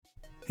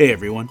Hey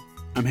everyone,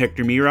 I'm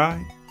Hector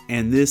Mirai,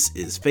 and this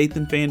is Faith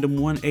and Fandom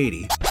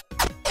 180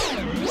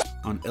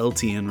 on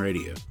LTN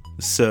Radio.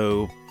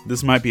 So,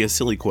 this might be a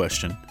silly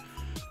question,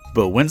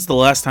 but when's the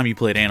last time you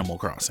played Animal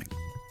Crossing?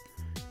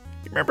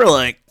 You remember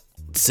like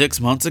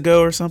 6 months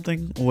ago or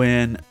something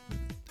when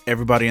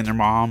everybody and their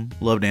mom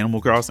loved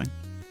Animal Crossing?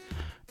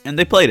 And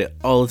they played it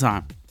all the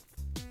time.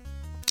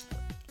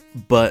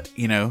 But,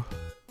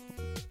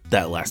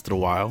 that lasted a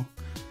while,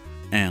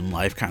 and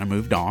life kind of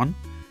moved on,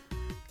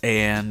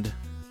 and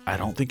I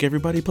don't think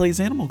everybody plays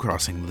Animal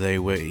Crossing the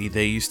way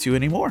they used to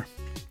anymore.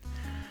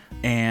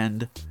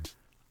 And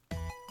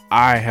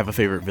I have a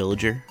favorite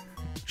villager.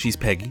 She's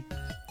Peggy.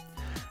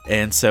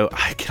 And so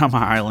I get on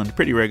my island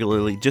pretty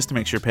regularly just to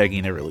make sure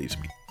Peggy never leaves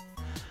me.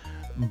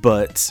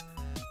 But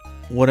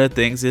one of the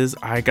things is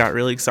I got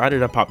really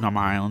excited. I popped on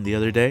my island the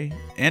other day,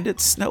 and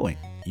it's snowing.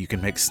 You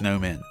can make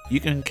snowmen. You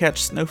can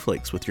catch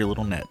snowflakes with your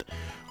little net.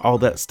 All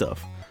that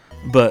stuff.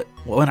 But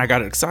when I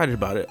got excited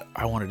about it,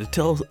 I wanted to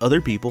tell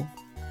other people.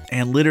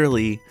 And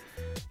literally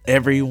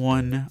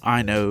everyone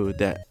I know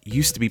that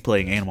used to be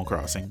playing Animal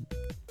Crossing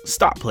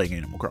stopped playing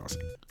Animal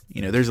Crossing.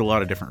 There's a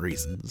lot of different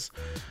reasons.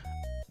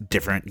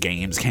 Different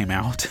games came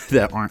out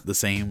that aren't the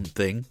same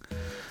thing.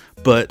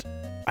 But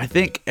I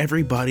think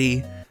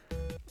everybody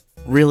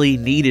really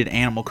needed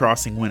Animal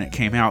Crossing when it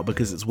came out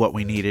because it's what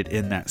we needed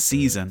in that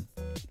season.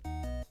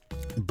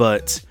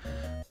 But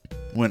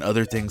when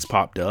other things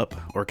popped up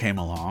or came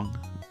along,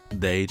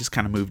 they just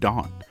kind of moved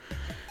on.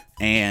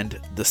 And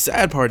the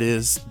sad part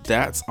is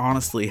that's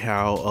honestly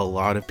how a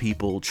lot of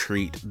people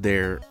treat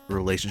their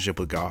relationship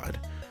with God.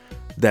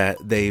 That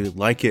they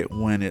like it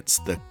when it's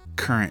the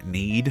current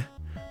need,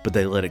 but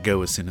they let it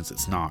go as soon as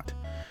it's not.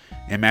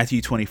 In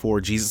Matthew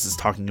 24, Jesus is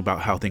talking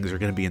about how things are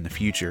going to be in the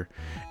future.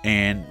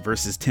 And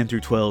verses 10 through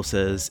 12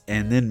 says,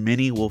 "And then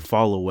many will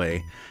fall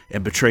away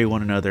and betray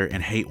one another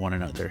and hate one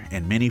another.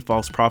 And many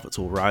false prophets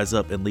will rise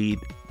up and lead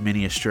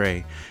many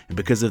astray. And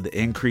because of the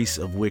increase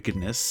of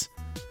wickedness,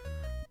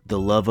 the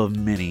love of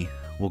many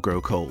will grow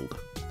cold."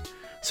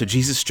 So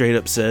Jesus straight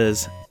up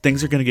says,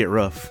 things are going to get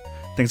rough.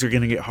 Things are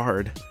going to get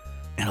hard.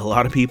 And a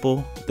lot of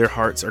people, their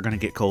hearts are going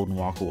to get cold and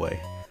walk away.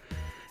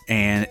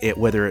 And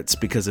whether it's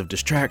because of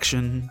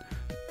distraction,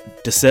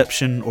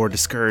 deception, or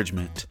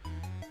discouragement,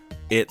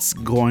 it's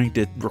going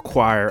to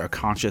require a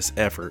conscious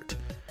effort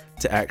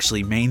to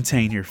actually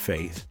maintain your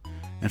faith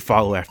and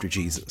follow after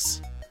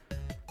Jesus.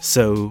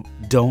 So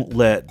don't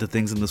let the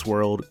things in this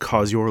world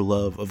cause your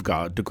love of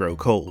God to grow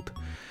cold.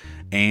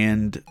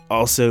 And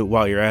also,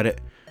 while you're at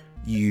it,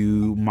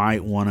 you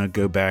might want to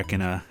go back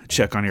and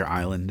check on your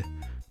island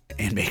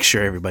and make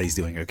sure everybody's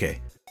doing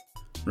okay.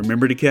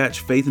 Remember to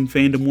catch Faith and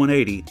Fandom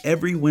 180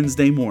 every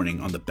Wednesday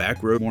morning on the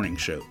Back Road Morning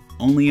Show,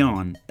 only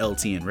on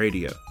LTN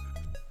Radio.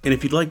 And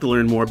if you'd like to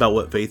learn more about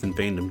what Faith and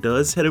Fandom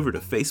does, head over to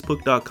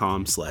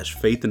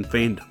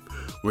facebook.com/faithandfandom,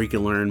 where you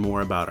can learn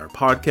more about our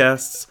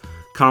podcasts,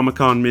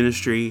 Comic-Con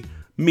ministry,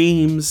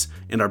 memes,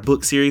 and our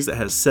book series that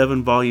has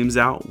 7 volumes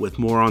out with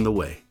more on the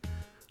way.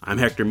 I'm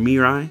Hector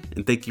Mirai,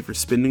 and thank you for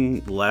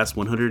spending the last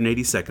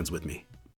 180 seconds with me.